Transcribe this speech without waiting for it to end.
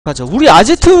가자. 우리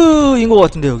아제트인 것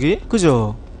같은데 여기?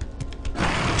 그죠?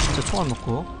 진짜 총알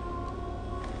먹고.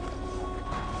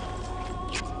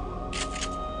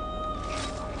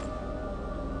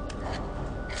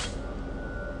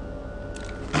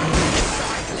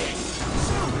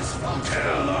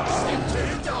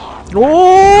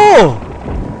 오!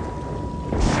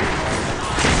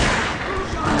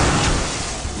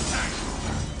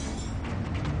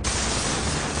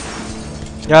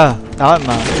 야, 나와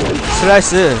임마.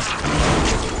 슬라이스.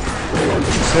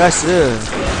 슬라이스.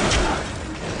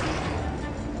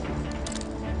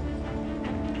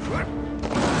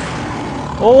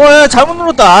 오, 야, 잘못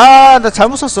눌렀다. 아, 나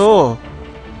잘못 썼어.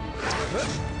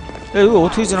 야, 이거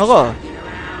어떻게 지나가?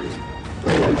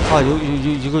 아,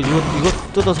 이거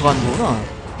뜯어서 가는 거구나.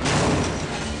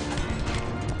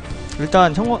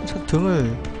 일단,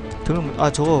 등을,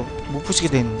 아, 저거 못 부시게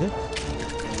돼 있는데?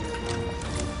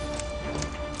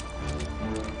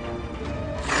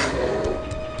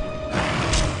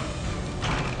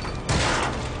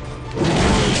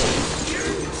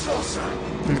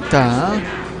 일단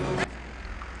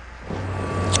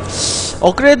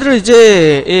업그레이드를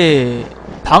이제 예,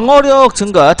 방어력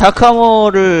증가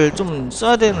다크아머를 좀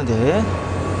써야 되는데,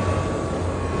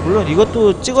 물론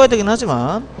이것도 찍어야 되긴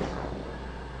하지만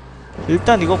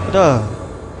일단 이것보다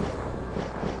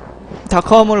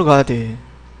다크아머를 가야 돼.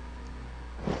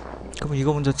 그럼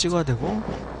이거 먼저 찍어야 되고,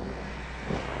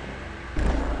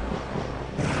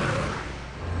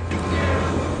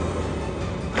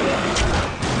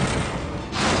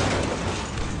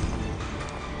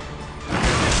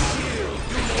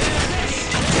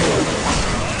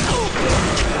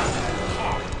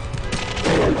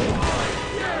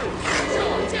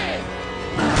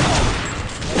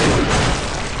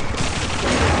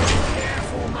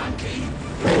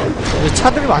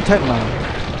 차들이 많다 임마.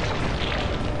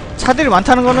 차들이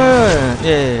많다는 거는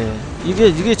예,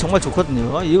 이게 정말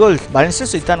좋거든요. 이걸 많이 쓸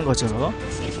수 있다는 거죠.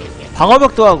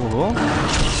 방어벽도 하고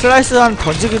슬라이스 한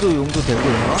던지기도 용도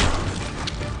되고요.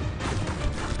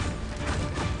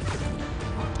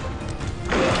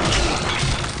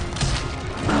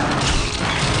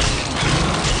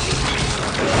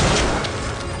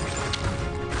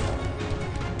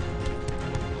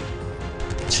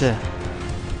 치.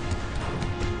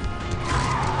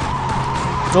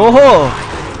 오호!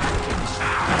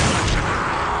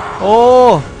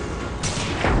 오!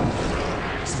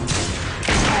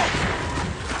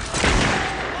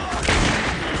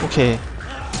 오케이.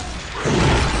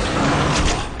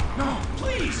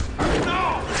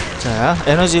 자,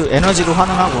 에너지로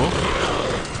환원하고.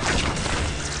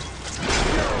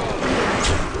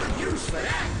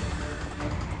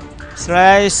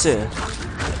 슬라이스.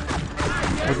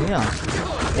 어디냐?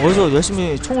 어디서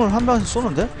열심히 총을 한 방씩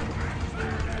쏘는데?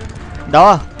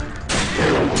 나와.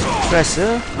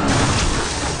 슬라이스.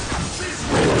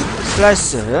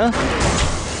 슬라이스.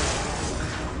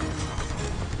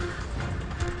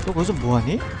 너 거기서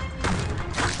뭐하니?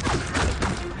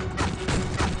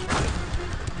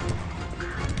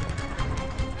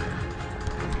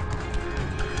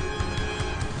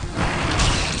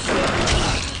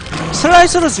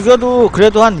 슬라이스로 죽여도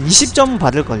그래도 한 20점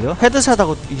받을걸요?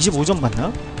 헤드샷하고 25점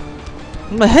받나?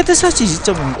 정말 헤드샷이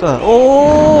 20점이니까.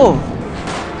 오!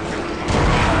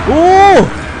 오!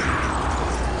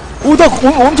 오, 나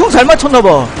엄청 잘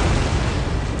맞췄나봐.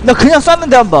 나 그냥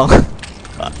쐈는데 한 방.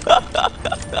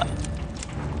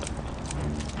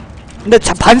 근데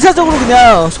반사적으로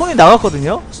그냥 손이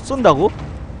나갔거든요? 쏜다고?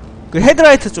 그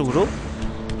헤드라이트 쪽으로.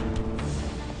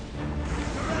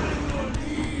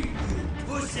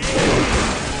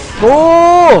 오!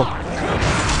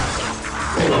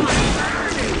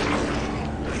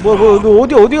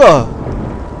 너 어디가?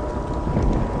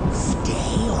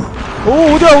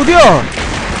 오, 어디야?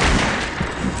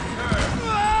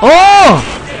 어!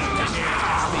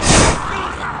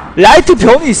 라이트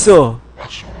병이 있어.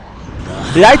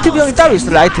 라이트 병이 따로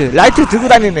있어, 라이트 들고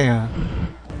다니는 애야.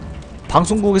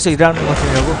 방송국에서 일하는 것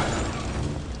같으냐고?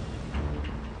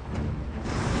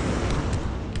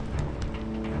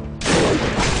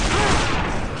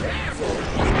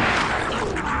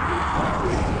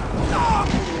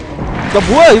 야,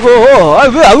 뭐야, 이거.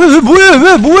 아니,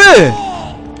 왜 뭐해?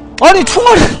 아니,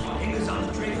 총알이.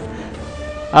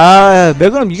 아,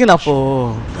 매그넘 이게 나빠.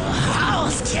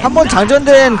 한번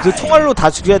장전된 그 총알로 다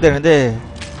죽여야 되는데,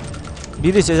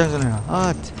 미리 재장전해라.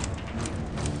 아.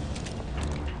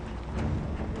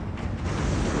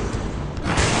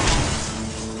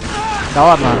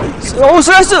 나와, 마. 오,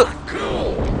 슬라이스!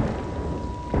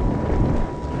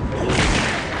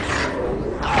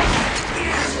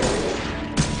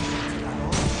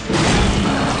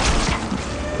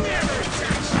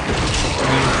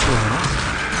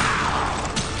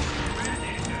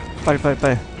 빨리.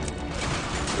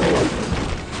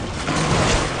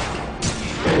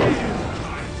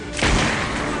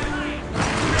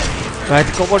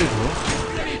 라이트 꺼버리고.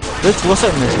 왜 죽었어,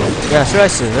 임내서. 야,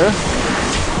 슬라이스.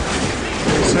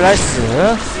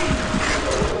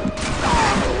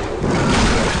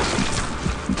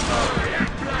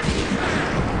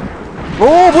 오,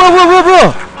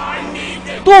 뭐야!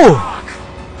 또!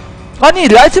 아니,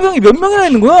 라이트병이 몇 명이나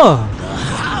있는 거야?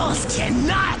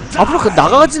 앞으로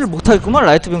나가지를 못하겠구만,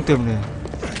 라이트병 때문에.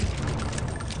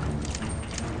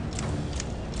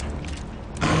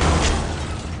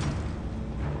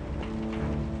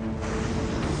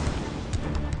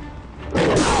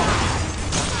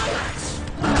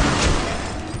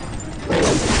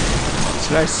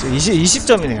 슬라이스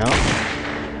 20점이네요.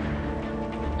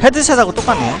 헤드셋하고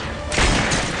똑같네요.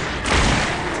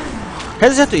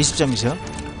 헤드셋도 20점이죠.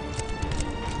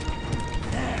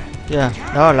 야,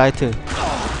 나와 라이트.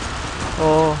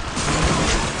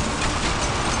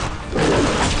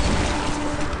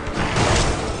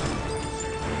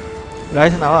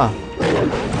 라이트 나와.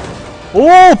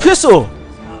 오, 피했어.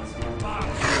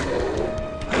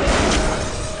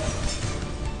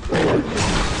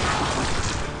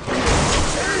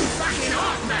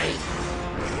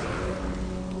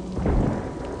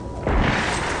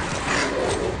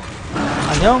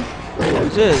 안녕?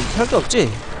 이제 할 게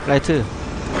없지? 라이트.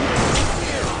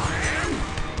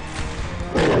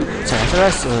 자,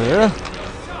 슬라이스.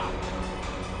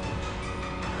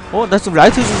 나 지금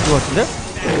라이트 주는 것 같은데?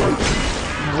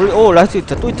 라이트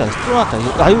있다. 또 있다. 또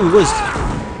나왔다. 아유, 이거 있어.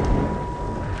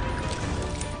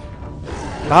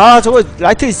 저거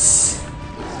라이트.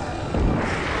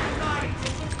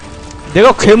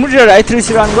 내가 괴물이라 라이트를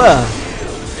싫어하는 거야.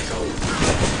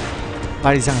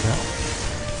 말 이상하다.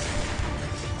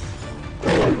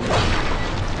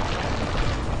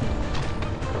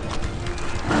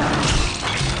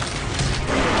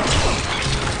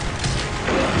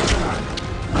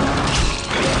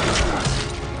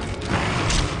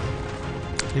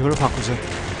 이걸로 바꾸죠.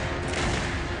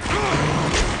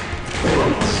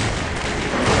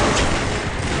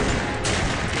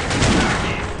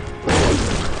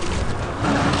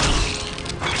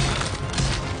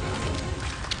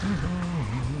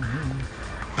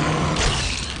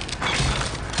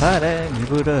 바람이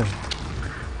불어.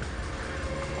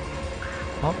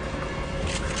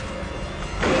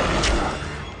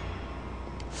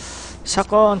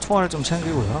 샷건 총알을 좀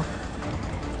챙기고요.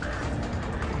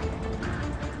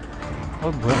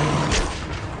 뭐야?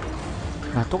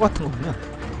 똑같은 거군요.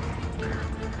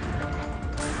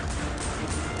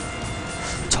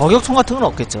 저격총 같은 건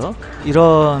없겠죠?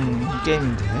 이런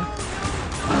게임인데.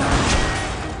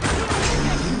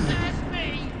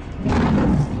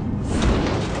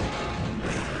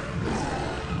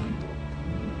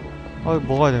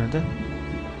 먹어야 되는데?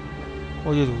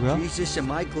 얘 누구야?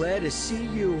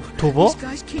 도버?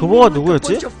 도버가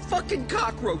누구였지?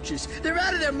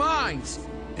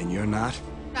 And you're not?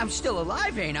 I'm still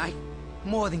alive, ain't I?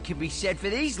 More than can be said for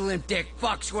these limp dick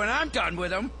fucks when I'm done with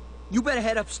them. You better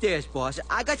head upstairs, boss.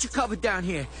 I got you covered down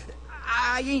here.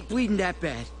 I ain't bleeding that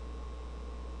bad.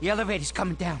 The elevator's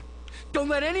coming down. Don't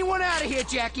let anyone out of here,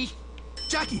 Jackie.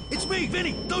 Jackie, it's me,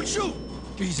 Vinny. Don't shoot.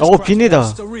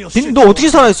 빈이다. 빈, 너 어떻게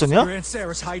살아있었냐? Aunt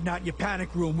Sarah's hiding out in your panic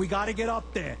room. We gotta get up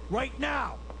there right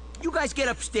now. You guys get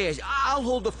upstairs. I'll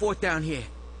hold the fort down here.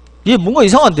 얘 뭔가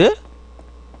이상한데?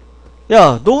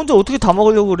 야, 너 혼자 어떻게 다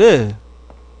먹으려고 그래?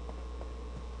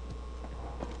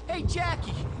 Hey,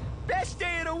 Jackie. Best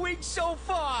day of the week so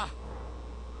far.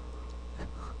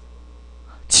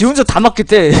 지 혼자 다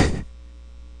먹겠대.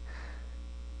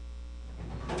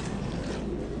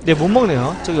 네, 못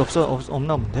먹네요. 저기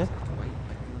없나 본데?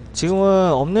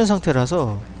 지금은 없는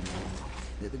상태라서.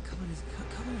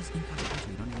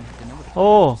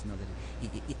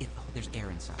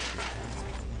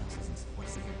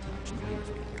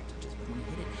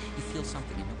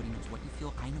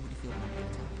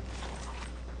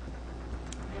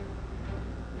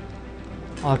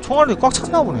 총알이 꽉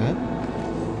찼나 보네.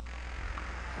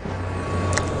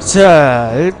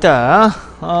 자, 일단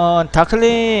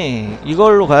다클링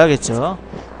이걸로 가야겠죠.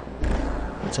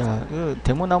 자, 이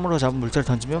대모나무로 잡은 물체를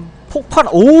던지면 폭발.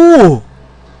 오!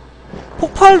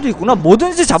 폭발도 있구나.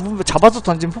 뭐든지 잡아서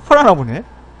던지면 폭발하나 보네.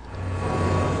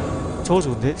 저거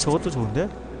좋은데? 저것도 좋은데?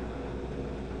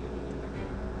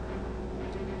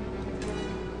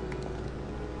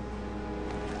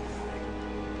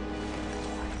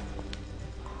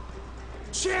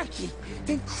 Jackie!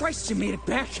 Thank Christ you made it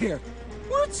back here.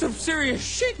 We're in some serious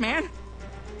shit, man.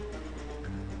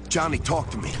 Johnny, talk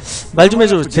to me. 말 좀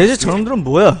해줘. 대체 저놈들은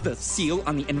뭐야? The seal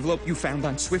on the envelope you found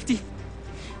on Swifty?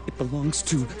 It belongs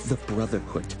to the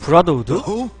Brotherhood. 브라더우드?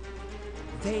 Who?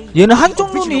 얘는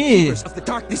한쪽 눈이 Original of the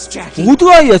Darkness, Jackie.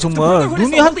 오드아이야 The 정말. Brotherhood is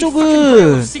눈이 the holy fucking grail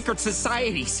한쪽은 of secret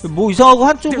societies. 뭐 이상하고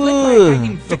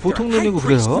한쪽은 보통 눈이고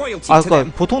그래요. 아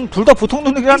그니까 보통 둘 다 보통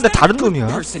눈이긴 한데 다른 눈이야.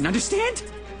 Person, understand?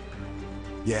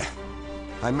 Yeah,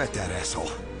 I met that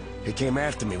asshole. He came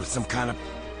after me with some kind of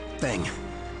thing.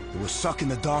 It was sucking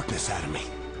the darkness out of me.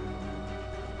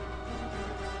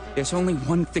 There's only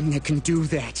one thing that can do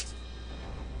that.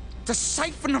 The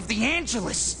siphon of the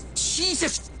Angelus.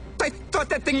 Jesus, I thought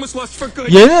that thing was lost for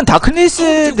good. 얘는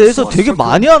다크니스에 대해서 되게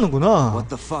많이 하는구나. What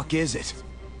the fuck is it?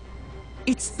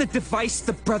 It's the device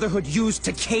the Brotherhood used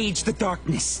to cage the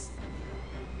darkness.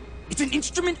 It's an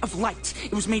instrument of light.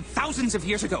 It was made thousands of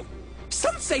years ago.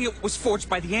 Some say it was forged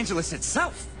by the Angelus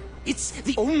itself. It's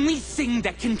the only thing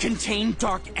that can contain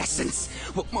dark essence.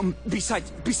 Well,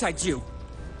 besides you.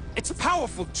 It's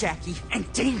powerful, Jackie, and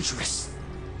dangerous.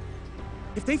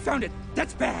 If they found it,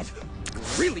 that's bad.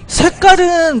 Really bad.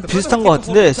 색깔은 비슷한 것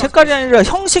같은데 색깔이 아니라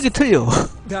형식이 틀려.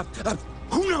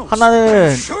 Who knows?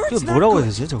 하나는 Sure 이거 it's not 뭐라고 해야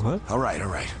good. 되지 저걸? Alright.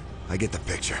 I get the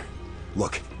picture.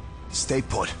 Look, stay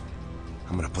put.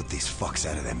 I'm gonna put these fucks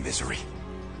out of their misery.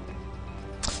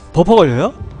 버퍼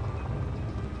걸려요?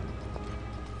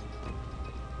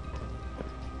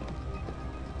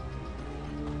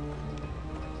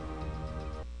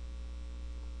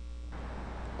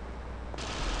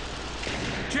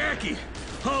 Jackie!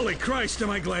 Holy Christ, am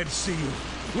I glad to see you.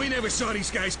 We never saw these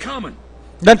guys coming.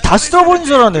 난 다 쓸어버린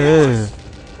줄 알았네.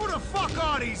 Who the fuck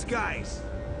are these guys?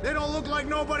 They don't look like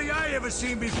nobody I ever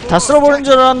seen before. 다 쓸어버린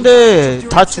줄 알았는데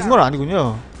다 죽은 건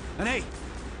아니군요. And hey,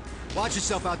 watch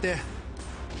yourself out there.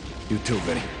 You too,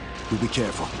 Vinny. You be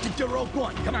careful. Get the rope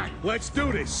on. Come on, let's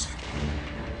do this.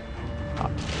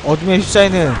 어둠에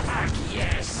휩싸이는.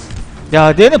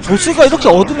 야, 얘네 보스가 이렇게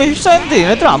어둠에 휩싸이는데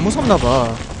얘네들 안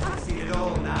무섭나봐.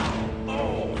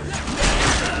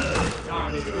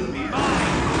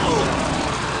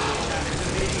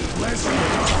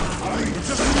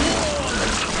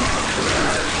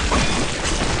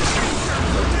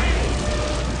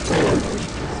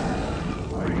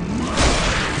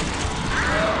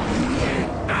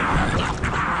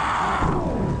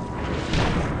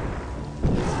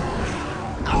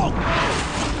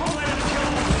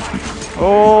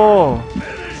 오.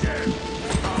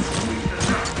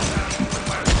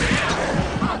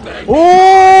 오!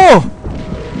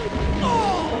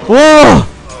 와!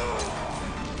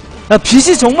 야,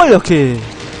 빛이 정말 약해.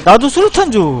 나도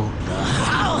수류탄 줘.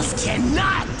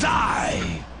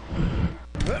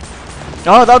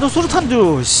 야, 나도 수류탄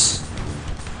줘, 씨.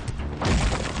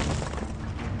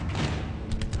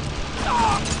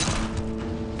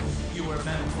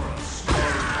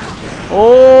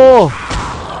 오!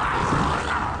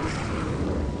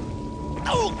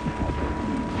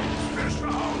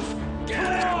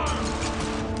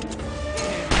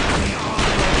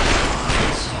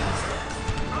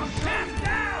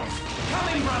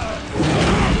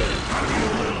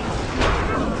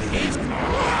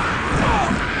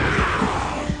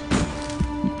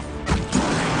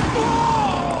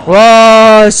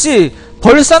 와, 씨,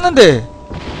 벌 쌌는데.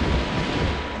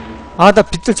 아, 나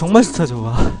빛들 정말 싫다,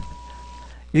 저거.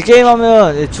 이 게임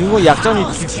하면 주인공 약점이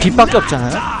빛밖에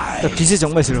없잖아요? 나 빛이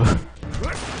정말 싫어.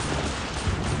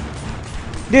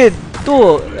 근데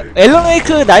또, 앨런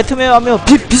웨이크 나이트메어 하면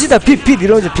빛이다, 빛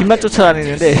이러면서 빛만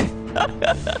쫓아다니는데.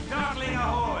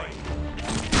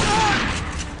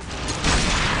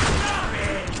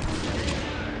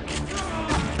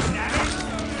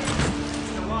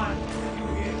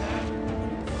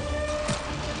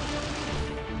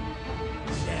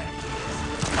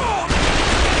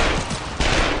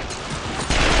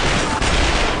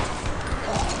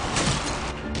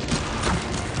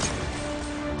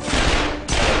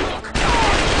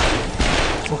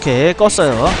 오케이,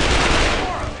 껐어요.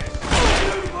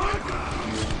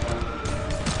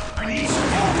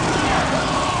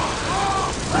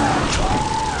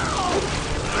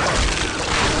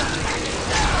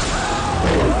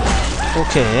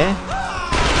 오케이.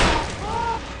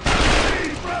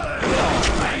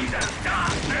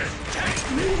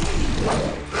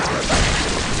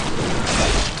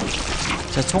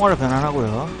 자, 총알을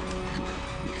변환하고요.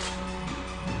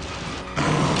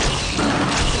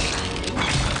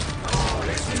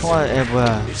 총알,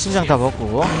 뭐야, 신장 다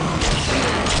먹고.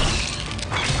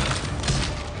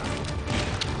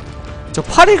 저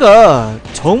파리가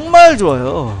정말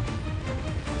좋아요.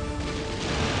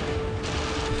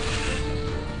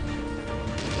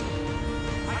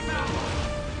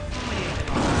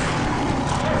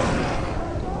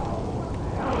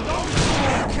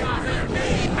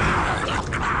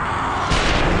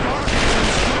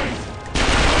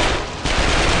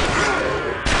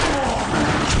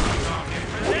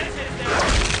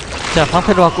 자,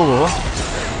 방패로 바꾸고.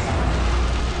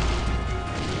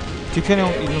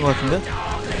 뒤편에 있는 것 같은데?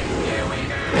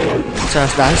 자,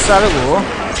 날 자르고.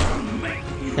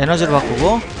 에너지로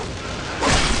바꾸고.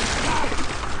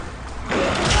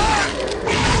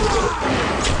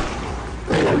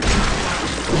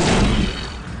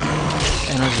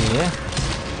 에너지.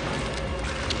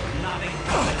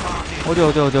 어디야?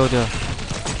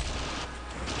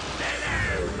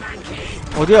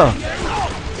 어디야?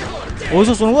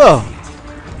 어디서 쏘는 거야?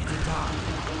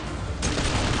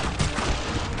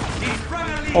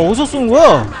 어디서 쏘는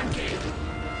거야?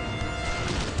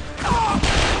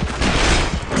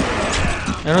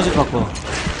 에너지 바꿔.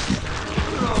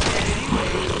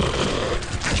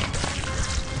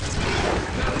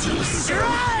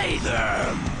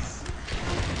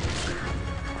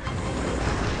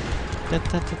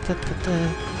 따따따따따.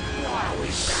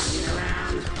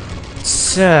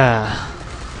 자,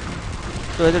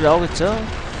 또 애들 나오겠죠?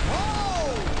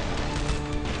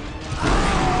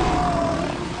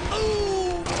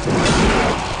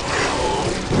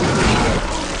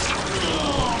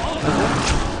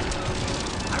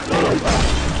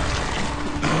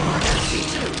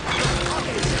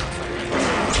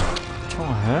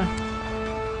 총알.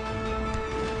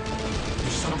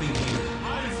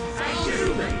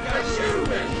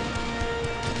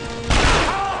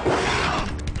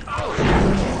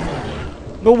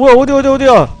 너 뭐야?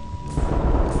 어디야?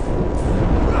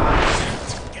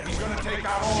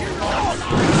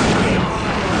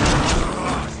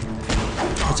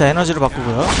 자, 에너지를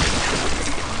바꾸고요.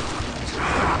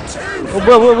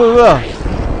 뭐야?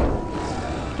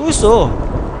 또 있어.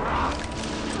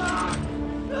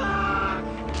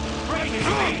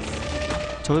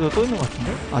 저기도 또 있는 것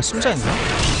같은데? 아, 심자 있네.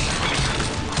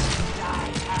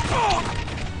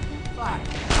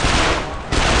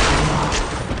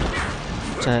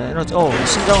 자, 에너지,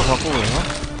 심장을 바꾸고요.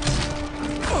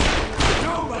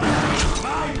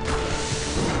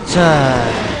 자,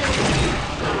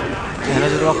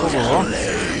 에너지를 바꾸고.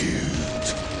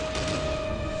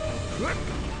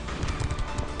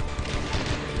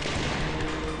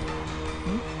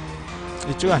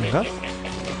 이쪽 아닌가?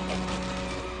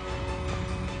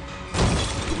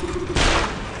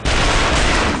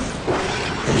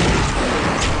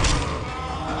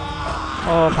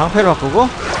 방패를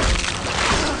바꾸고.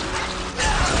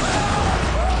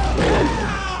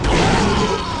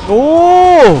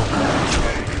 오!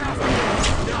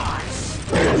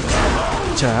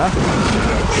 자.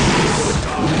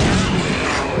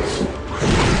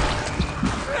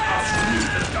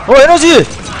 에너지!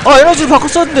 에너지를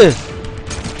바꿨었는데!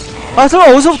 설마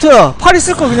어디서부터야? 팔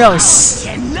있을 거, 그냥, 씨.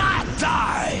 야,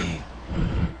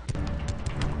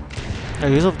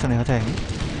 여기서부터네요, 다행히.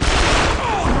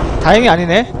 다행이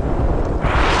아니네?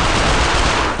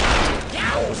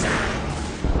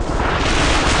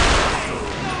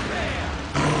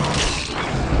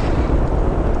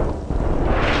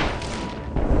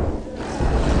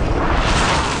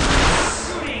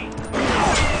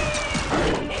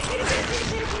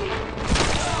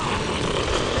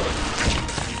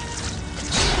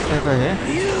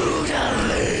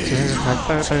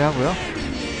 빨리 하고요.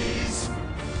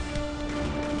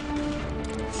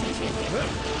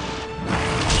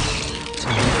 자,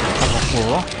 다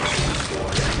먹고.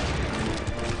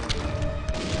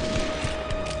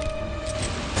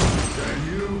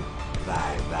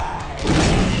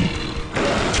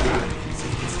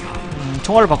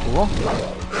 총알을 바꾸고.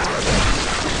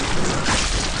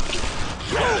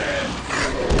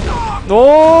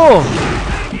 오!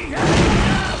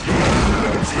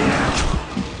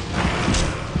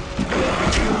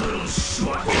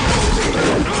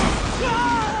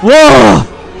 와!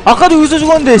 아까도 여기서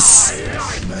죽었는데, 씨.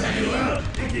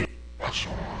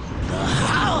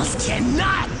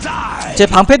 제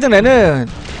방패든 애는,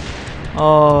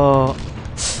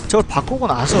 저걸 바꾸고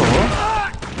나서.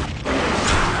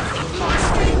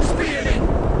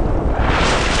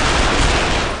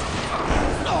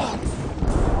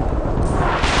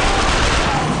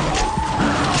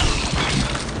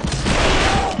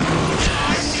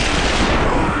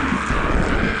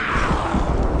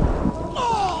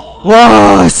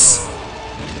 와, 씨.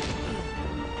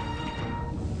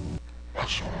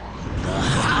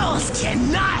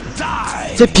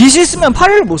 제 빛이 있으면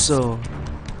팔을 못 써.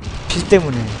 빛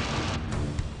때문에.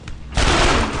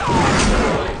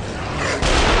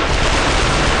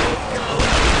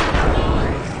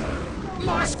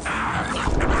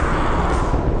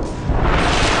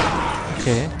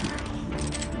 오케이.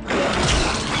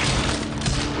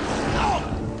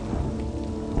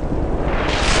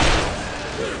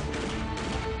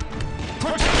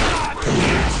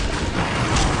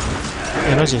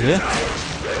 에너지.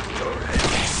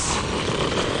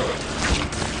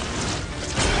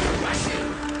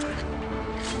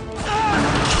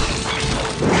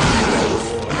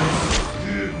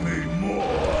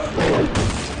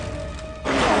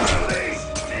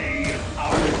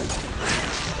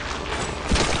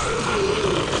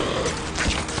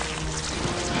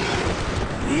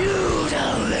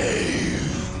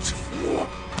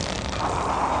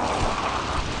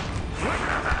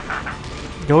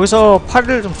 여기서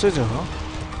팔을 좀 쓰죠.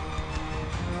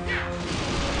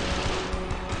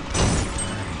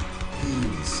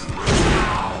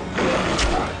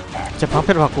 자,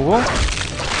 방패를 바꾸고.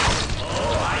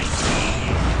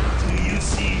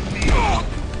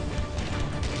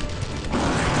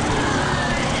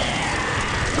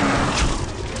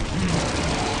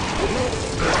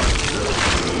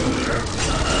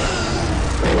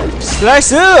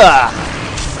 슬라이스!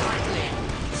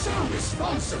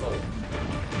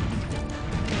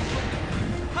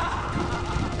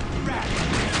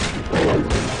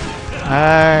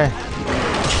 아이,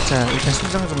 자, 일단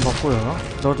심장 좀 먹고요.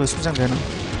 너도 심장 내놔.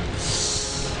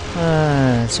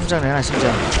 심장 내놔,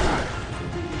 심장.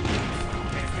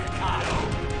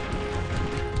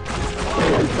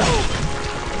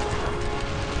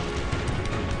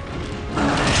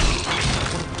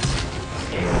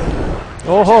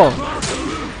 오호!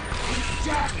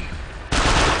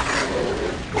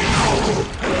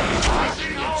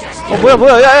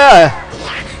 뭐야, 야야야!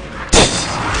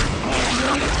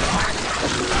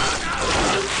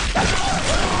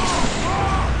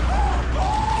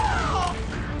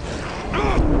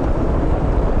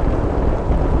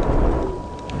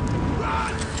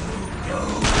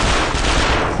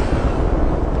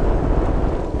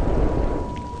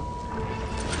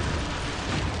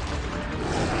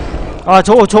 아,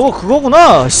 저거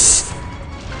그거구나. 씨.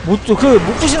 못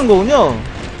부시는 거군요.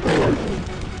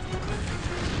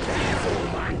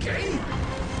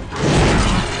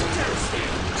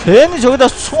 괜히 저기다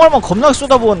총알만 겁나게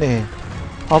쏟아부었네.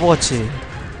 바보같이.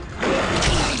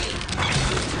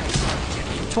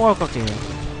 총알 깎게.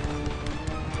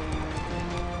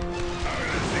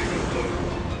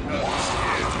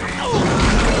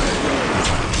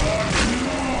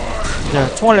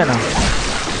 자, 총알 내놔.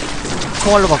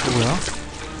 총알로 바꾸고요.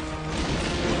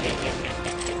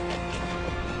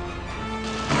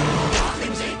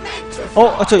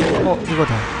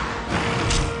 이거다.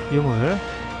 유물.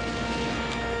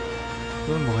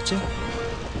 이건 뭐겠지?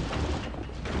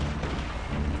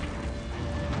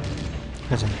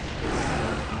 가자.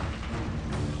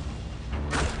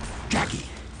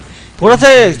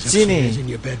 보라색 지니. in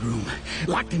your bedroom,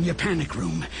 locked in your panic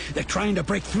room. They're trying to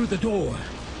break through the door.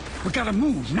 We gotta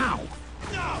move now.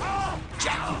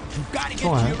 Jackie, you gotta get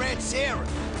Alright. to your Aunt Sarah.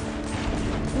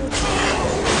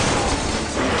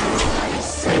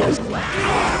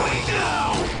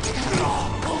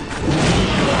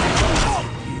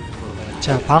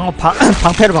 자,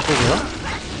 방패를 바꾸고요.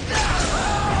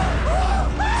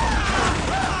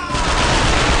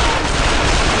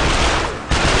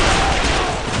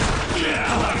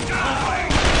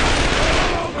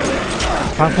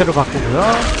 방패로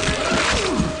바꾸고요.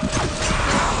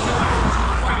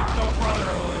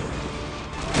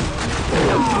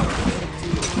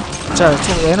 자,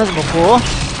 좀 에너지 먹고.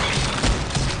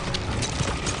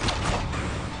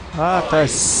 아,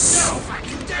 됐어.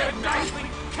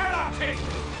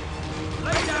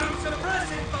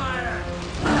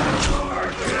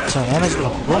 자, 에너지를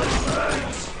바꾸고.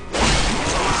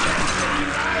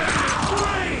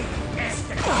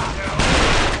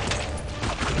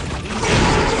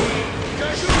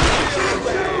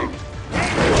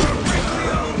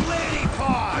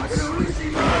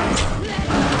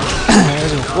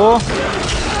 에너지 먹고.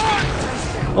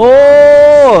 오!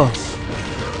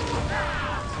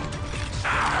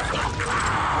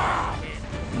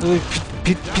 여기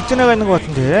빛뜬 애가 있는 것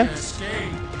같은데.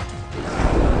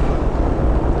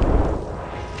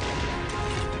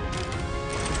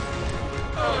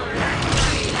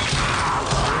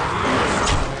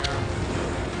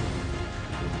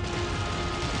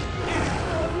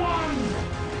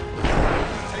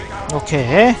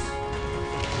 오케이.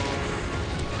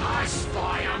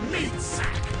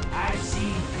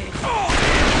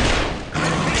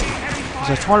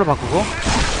 이제 총알로 바꾸고.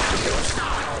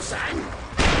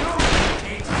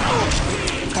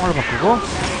 총알로 바꾸고.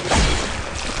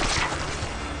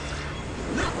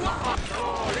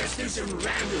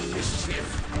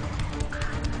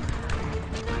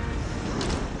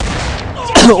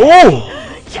 오!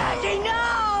 Jackie,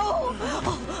 no!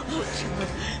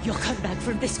 You'll come back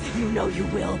from this. You know you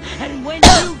will. And when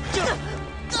you do...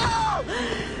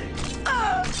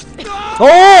 오!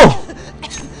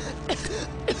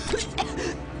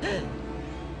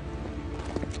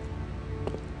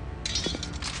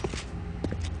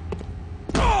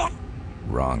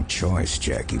 Wrong choice,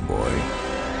 Jackie boy.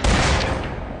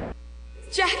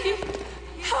 Jackie,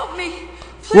 help me.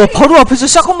 와, 바로 앞에서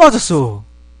샷건 맞았어.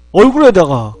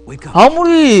 얼굴에다가.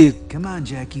 아무리 Come on,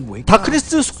 Jackie, wake up.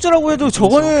 다크니스 숙제라고 해도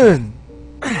저거는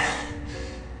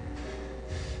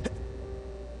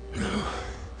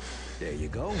There you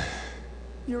go.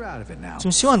 You're out of it now.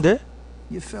 좀 심한데?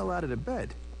 You fell out of the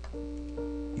bed.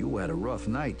 You had a rough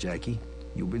night, Jackie.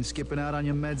 You've been skipping out on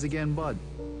your meds again, bud.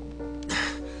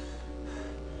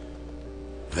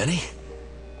 Vinny?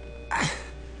 I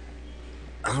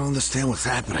don't understand what's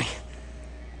happening.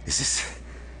 Is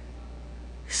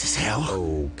this hell?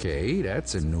 Okay,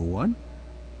 that's a new one.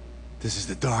 This is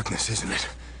the darkness, isn't it?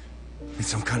 It's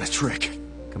some kind of trick.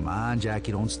 Come on,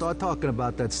 Jackie, don't start talking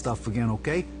about that stuff again,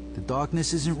 okay? The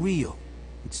darkness isn't real.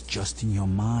 It's just in your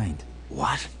mind.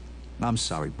 What? I'm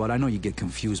sorry, but I know you get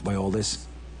confused by all this.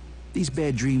 These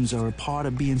bad dreams are a part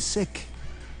of being sick.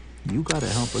 You gotta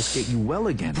help us get you well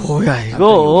again. 뭐야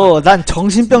이거? 난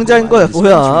정신병자인 거야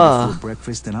뭐야?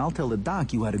 Breakfast, and I'll tell the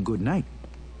doc you had a good night.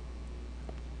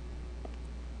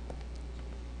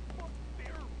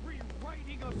 They're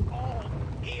rewriting us all.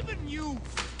 Even you.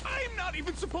 I'm not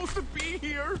even supposed to be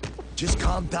here. Just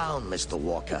calm down, Mr.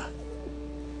 Walker.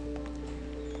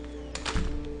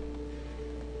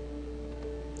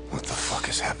 What the fuck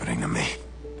is happening to me?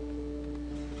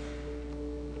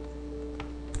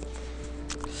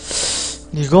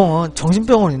 이거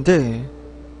정신병원인데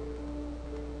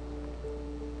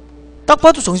딱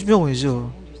봐도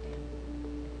정신병원이죠.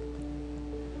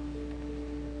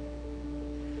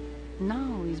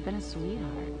 No, he's been a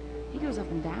sweetheart. He goes up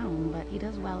and down, but he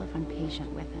does well if I'm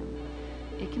patient with him.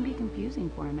 It can be confusing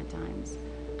for him at times.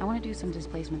 I want to do some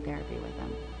displacement therapy with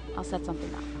him. I'll set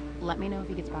something up. Let me know if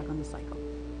he gets back on the cycle.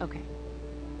 Okay.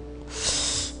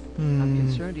 I'm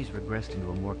concerned he's regressed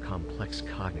into a more complex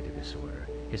cognitive disorder.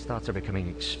 His thoughts are becoming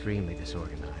extremely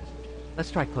disorganized. Let's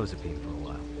try clozapine for a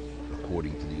while.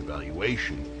 According to the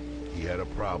evaluation, he had a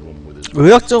problem with his...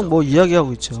 의학적 뭐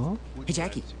이야기하고 있죠. Hey,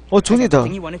 Jackie. 존이다.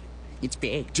 Thing you wanted? It's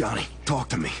big. Johnny, talk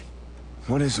to me.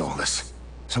 What is all this?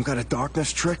 Some kind of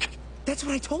darkness trick? That's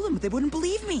what I told them, but they wouldn't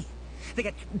believe me. They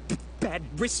got bad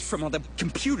wrists from all the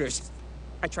computers.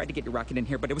 I tried to get your rocket in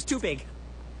here, but it was too big.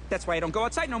 That's why I don't go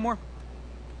outside no more.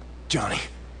 Johnny,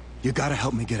 you gotta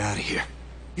help me get out of here.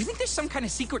 You think there's some kind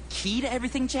of secret key to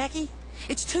everything, Jackie?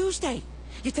 It's Tuesday.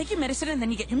 You take your medicine and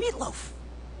then you get your meatloaf.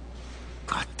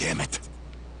 God damn it.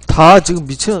 다 지금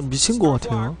미친 거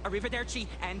같아요. Arrivederci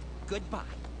and goodbye.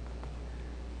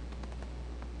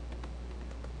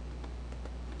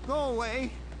 Go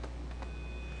away.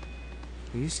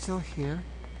 Are you still here?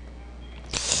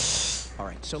 All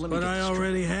right, so let me But get I this straight.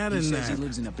 already had He a says he nap.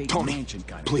 lives in a big Tony, mansion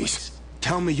kind of please, place.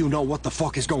 tell me you know what the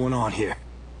fuck is going on here.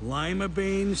 Lima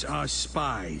beans are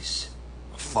spies.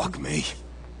 Fuck me.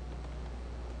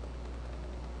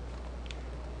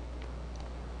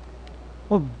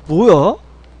 뭐야?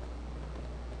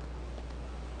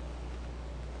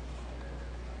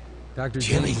 Dr.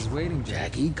 Jimmy. James is waiting,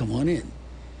 Jackie, come on in.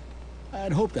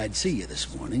 I'd hoped I'd see you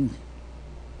this morning.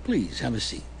 Please, have a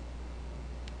seat.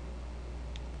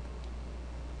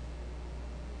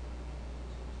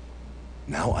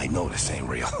 Now I know this ain't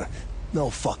real. No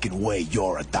fucking way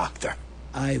you're a doctor.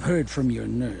 I've heard from your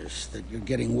nurse that you're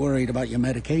getting worried about your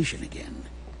medication again.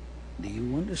 Do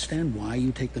you understand why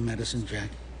you take the medicine, Jack?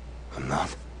 I'm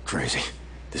not crazy.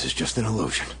 This is just an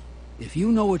illusion. If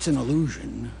you know it's an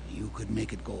illusion, you could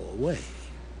make it go away.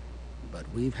 But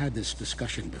we've had this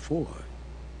discussion before.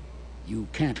 You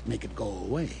can't make it go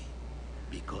away,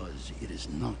 because it is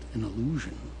not an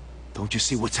illusion. Don't you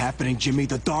see what's happening, Jimmy?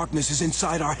 The darkness is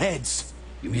inside our heads.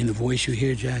 You mean the voice you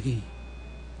hear, Jackie?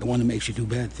 The one that makes you do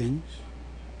bad things?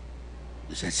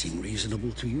 Does that seem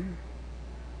reasonable to you?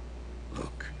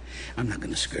 Look, I'm not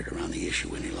going to skirt around the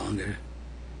issue any longer.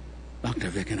 Dr.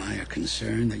 Vic and I are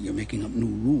concerned that you're making up new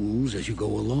rules as you go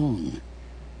along.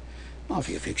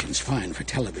 Mafia fiction's fine for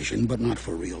television, but not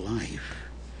for real life.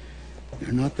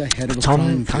 You're not the head of a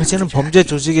crime 당신은 family, 범죄 Jackie.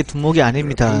 조직의 두목이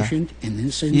아닙니다. You're a patient in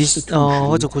this institution,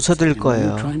 어제 고쳐드릴 and we're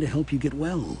거예요. trying to help you get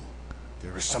well.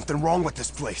 There is something wrong with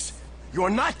this place. You're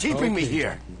not keeping me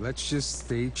here. Let's just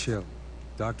stay chill.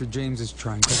 Dr. James is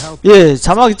trying to help. 예,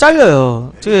 자막이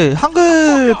잘려요. 저게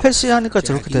한글 패시하니까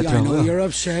저렇게 Jackie, I know 되더라고요. you're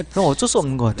upset. 그럼 어쩔 수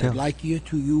없는 것 I'd 같아요. like you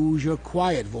to use your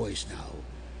quiet voice now.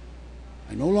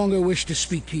 I no longer wish to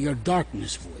speak to your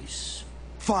darkness voice.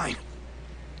 Fine.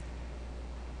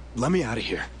 Let me out of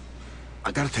here.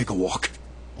 I gotta take a walk.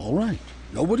 All right.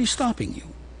 Nobody's stopping you.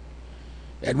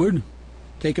 Edward,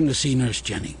 take him to see Nurse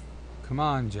Jenny. Come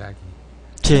on, Jackie.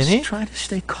 제니? Just try to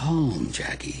stay calm,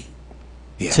 Jackie.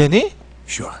 Yeah, 제니?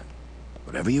 sure.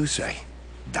 Whatever you say,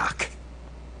 Doc.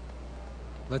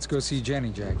 Let's go see Jenny,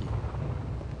 Jackie.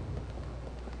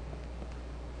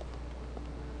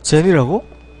 제니라고?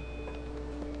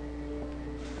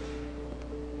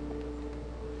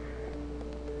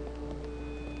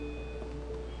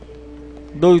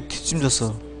 너 뒷짐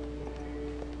졌어.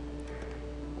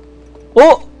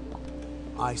 어?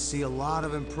 I see a lot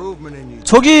of improvement in you.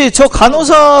 저기 저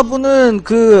간호사분은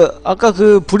그 아까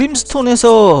그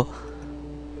브림스톤에서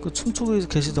그 춤추고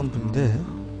계시던 분인데.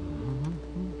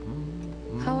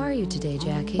 How are you today,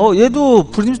 Jackie? 얘도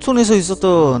브림스톤에서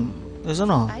있었던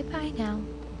애잖아. Bye bye now.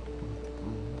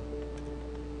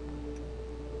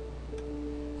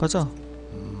 가자.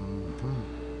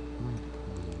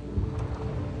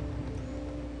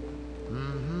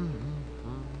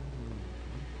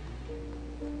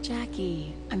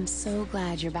 Jackie, I'm so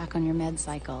glad you're back on your med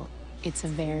cycle. It's a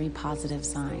very positive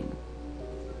sign.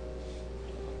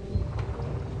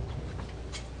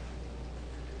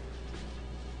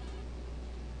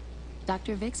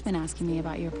 Dr. Vic's been asking me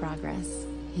about your progress.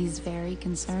 He's very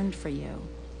concerned for you.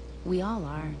 We all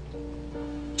are.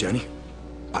 Jenny,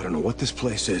 I don't know what this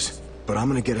place is, but I'm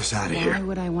gonna get us out of here. Why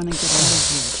would I want to get out of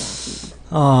here, Jackie?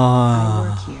 I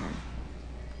work here.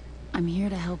 I'm here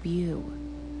to help you.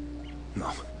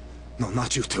 No,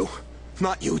 not you two.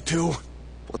 Not you two.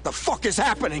 What the fuck is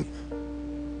happening?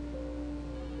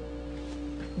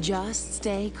 Just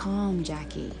stay calm,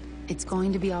 Jackie. It's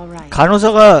going to be all right.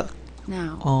 간호사가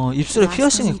Now, 입술에 last time we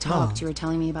피어싱이 있구나. talked, you were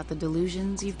telling me about the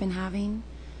delusions you've been having.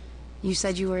 You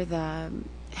said you were the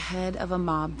head of a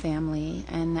mob family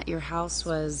and that your house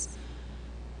was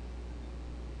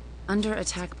under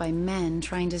attack by men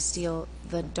trying to steal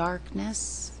the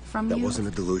darkness from you. That wasn't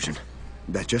a delusion.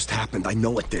 That just happened. I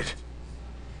know it did.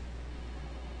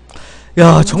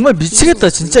 야, 정말 미치겠다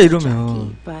진짜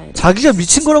이러면. 자기가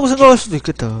미친 거라고 생각할 수도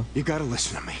있겠다. You gotta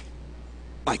listen to me.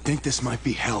 I think this might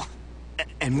be hell.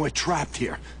 And we're trapped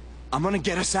here. I'm gonna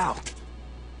get us out.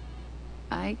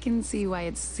 I can see why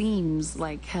it seems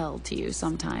like hell to you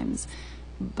sometimes,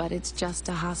 but it's just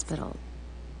a hospital.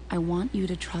 I want you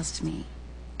to trust me.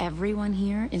 Everyone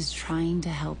here is trying to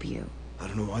help you. I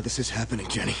don't know why this is happening,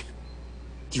 Jenny.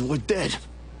 You were dead.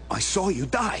 I saw you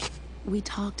die. We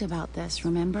talked about this,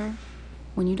 remember?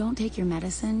 When you don't take your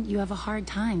medicine, you have a hard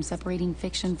time separating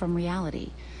fiction from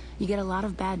reality. You get a lot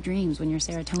of bad dreams when your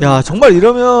serotonin. 야, 정말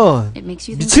이러면 It makes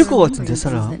you 미칠 think 것 you're 같은데 remembering things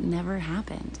사람. that never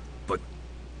happened. But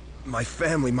my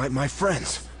family, my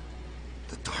friends,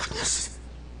 the darkness.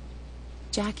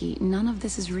 Jackie, none of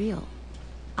this is real.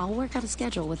 I'll work out a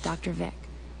schedule with Dr. Vic.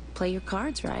 Play your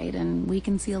cards right, and we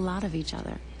can see a lot of each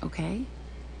other, okay?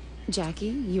 Jackie,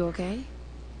 you okay?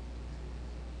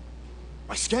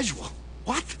 My schedule?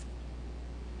 What?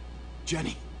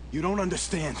 Jenny, you don't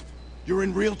understand. You're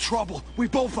in real trouble. We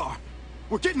both are.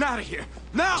 We're getting out of here.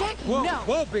 Now! Jackie, Whoa, no!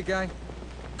 whoa, big guy.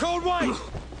 Code white!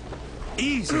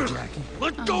 Easy, Jackie.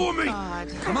 Let go of me! God.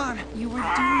 Come on. You were doing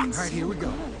All so right, here we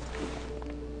go.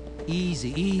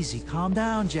 Easy, easy. Calm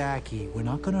down, Jackie. We're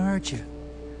not gonna hurt you.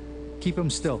 Keep him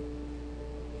still.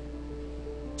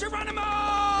 Geronimo!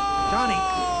 Johnny,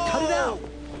 cut it out!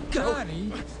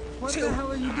 Johnny, what the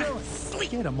hell are you doing?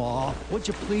 Get him off, would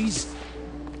you please?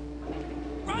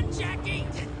 Run, Jackie!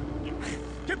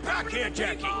 Get back here,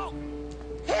 Jackie!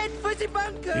 Head for the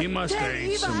bunker! He must have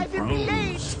ate some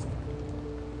prunes.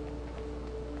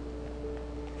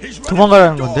 He's running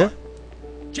도망가라는 for the 건데? door.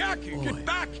 Jackie, get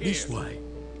back here! This way.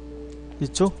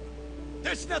 이쪽?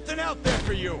 There's nothing out there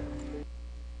for you.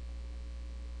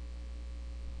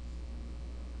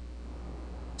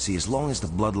 See, as long as the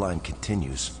bloodline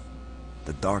continues,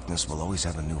 the darkness will always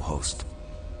have a new host.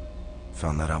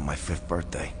 Found that out my 5th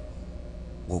birthday.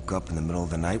 Woke up in the middle of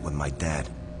the night with my dad,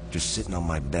 just sitting on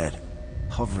my bed,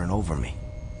 hovering over me,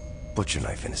 butcher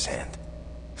knife in his hand.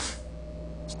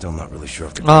 Still not really sure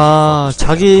if the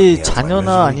자기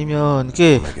자녀나 아니면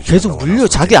이게 계속 물려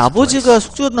자기 아버지가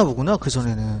숙주였나 보구나 그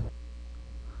전에는.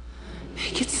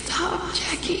 Make it stop,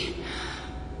 Jackie.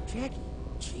 Jackie,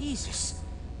 Jesus.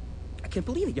 I can't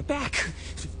believe it, you're back.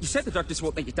 You said the darkness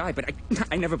won't let you die, but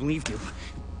I never believed you.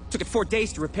 Took it 4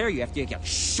 days to repair you after you got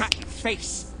shot in the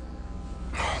face.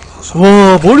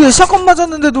 와, 머리에 샷건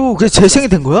맞았는데도 그게 재생이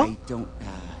된 거야? I don't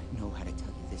know how to tell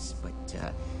you this, but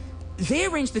they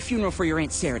arranged the funeral for your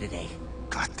Aunt Sarah today.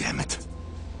 God damn it.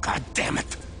 God damn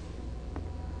it.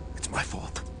 It's my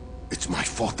fault. It's my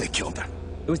fault they killed her.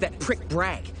 It was that prick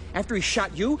Bragg. After he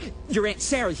shot you, your Aunt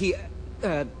Sarah,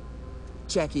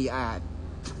 Jackie, I'm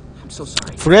so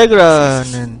sorry.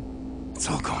 브래그라는 It's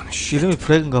all going to shit. 이름이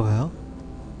브래그인가 봐요.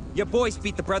 Your boys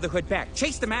beat the Brotherhood back,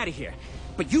 chased them out of here.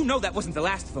 But you know that wasn't the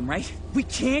last of them, right? We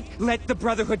can't let the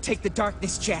Brotherhood take the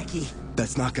darkness, Jackie.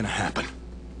 That's not gonna happen.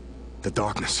 The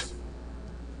darkness.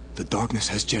 The darkness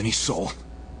has Jenny's soul.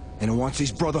 And it wants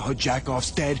these Brotherhood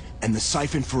jackoffs dead and the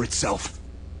siphon for itself.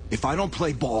 If I don't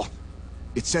play ball,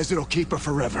 it says it'll keep her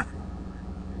forever.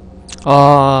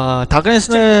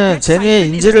 다크니스는 제니의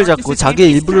인지를 잡고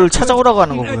자기의 일부를 찾아오라고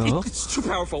하는 거고요. It's too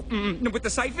powerful. With the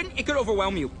siphon, it could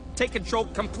overwhelm you. Take control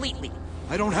completely.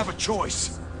 I don't have a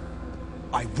choice.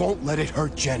 I won't let it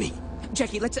hurt Jenny.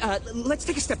 Jackie, let's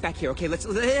take a step back here, okay?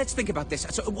 Let's think about this.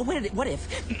 So,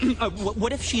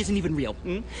 what if she isn't even real?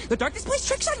 Hmm? The darkness plays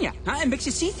tricks on you, huh? It makes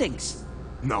you see things.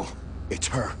 No, it's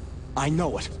her. I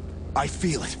know it. I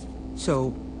feel it.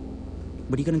 So,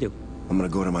 what are you gonna do? I'm gonna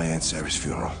go to my Aunt Sarah's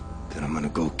funeral. Then I'm gonna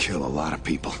go kill a lot of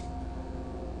people.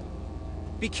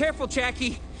 Be careful,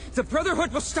 Jackie. The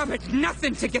Brotherhood will stop at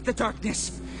nothing to get the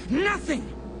darkness. Nothing.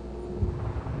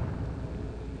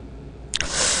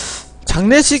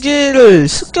 장례식을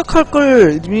습격할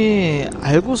걸 이미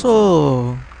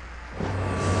알고서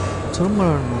저런 말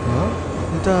하는 건가?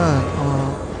 일단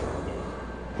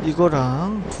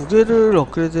이거랑 두 개를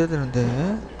업그레이드 해야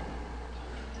되는데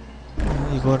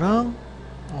이거랑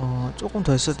조금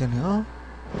더 했어야 되네요.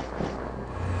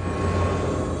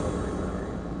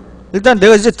 일단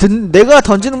내가 이제 내가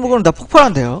던지는 물건은 다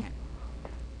폭발한대요.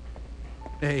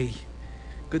 Hey,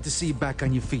 good to see you back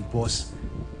on your feet, boss.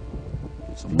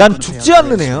 난 죽지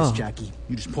않는 애야. Jackie,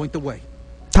 you just point the way.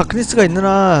 다크니스가 있는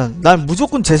한 난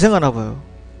무조건 재생하나봐요.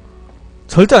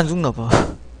 절대 안 죽나봐.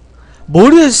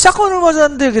 머리에 샷건을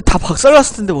맞았는데 그게 다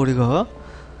박살났을 텐데 머리가.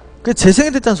 그게 재생이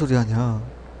됐다는 소리 아니야.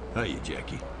 Hiya,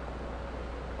 Jackie.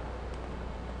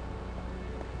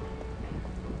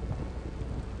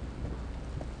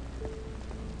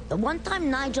 The one time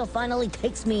Nigel finally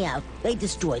takes me out, they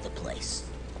destroy the place.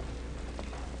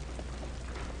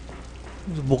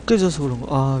 못 깨져서 그런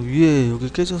거. 아, 위에 여기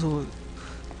깨져서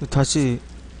다시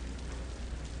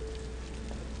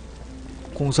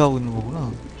공사하고 있는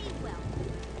거구나.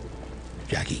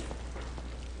 Jackie.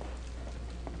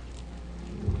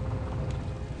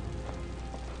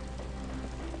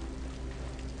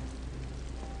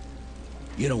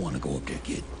 You don't want to go up there,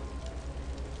 kid.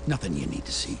 Nothing you need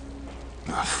to see.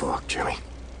 Ah, fuck, Jimmy.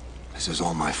 This is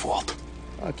all my fault.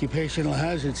 Occupational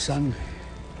hazard, son.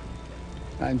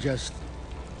 I'm just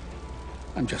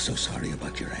so sorry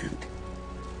about your aunt.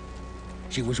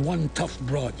 She was one tough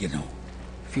broad, you know.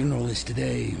 Funeral is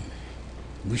today.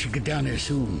 We should get down there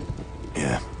soon.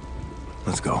 Yeah.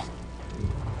 Let's go.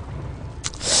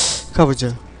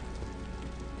 가보자.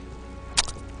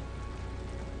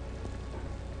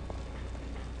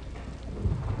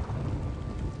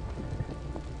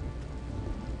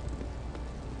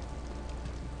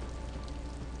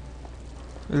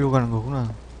 일로 가는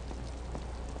거구나.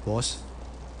 Boss,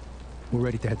 we're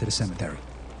ready to head to the cemetery.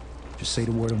 Just say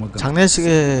the word and we're going.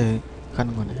 장례식에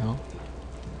가는 거네요.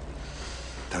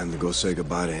 Time to go say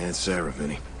goodbye to Aunt Sarah,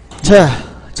 Vinny. 자,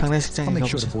 장례식장에 I'll make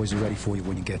sure the 가보자. boys are ready for you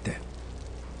when you get there.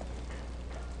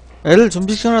 애를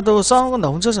준비시켜놔도 싸우는 건 나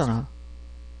혼자잖아.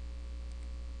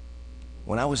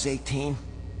 When I was 18,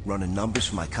 running numbers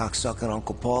for my cocksucking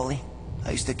Uncle Paulie,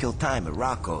 I used to kill time at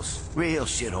Rocco's. Real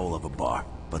shithole of a bar.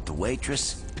 But the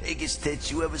waitress, biggest tits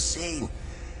you ever seen.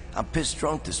 I'm pissed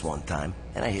drunk this one time,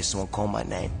 and I hear someone call my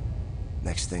name.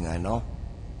 Next thing I know,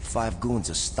 5 goons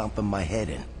are stomping my head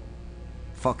in.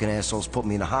 Fucking assholes put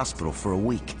me in a hospital for a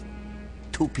week.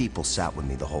 2 people sat with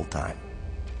me the whole time.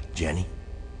 Jenny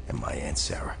and my Aunt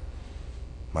Sarah.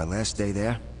 My last day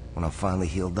there, when I'm finally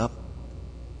healed up,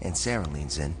 Aunt Sarah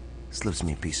leans in, slips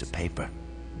me a piece of paper.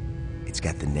 It's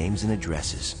got the names and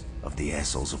addresses of the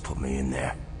assholes who put me in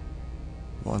there.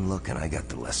 One look and I got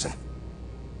the lesson.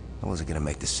 I wasn't gonna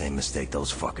make the same mistake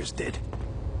those fuckers did.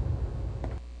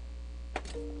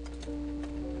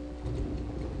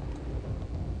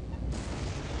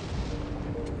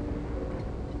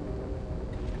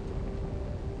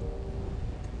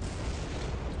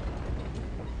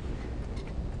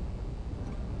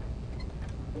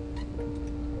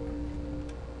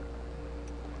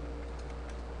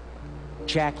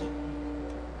 Jackie,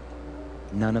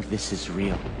 none of this is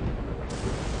real.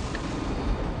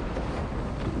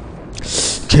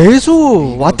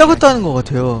 계속 왔다 갔다 하는 것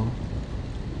같아요.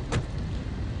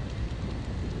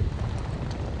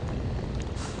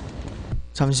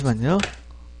 잠시만요.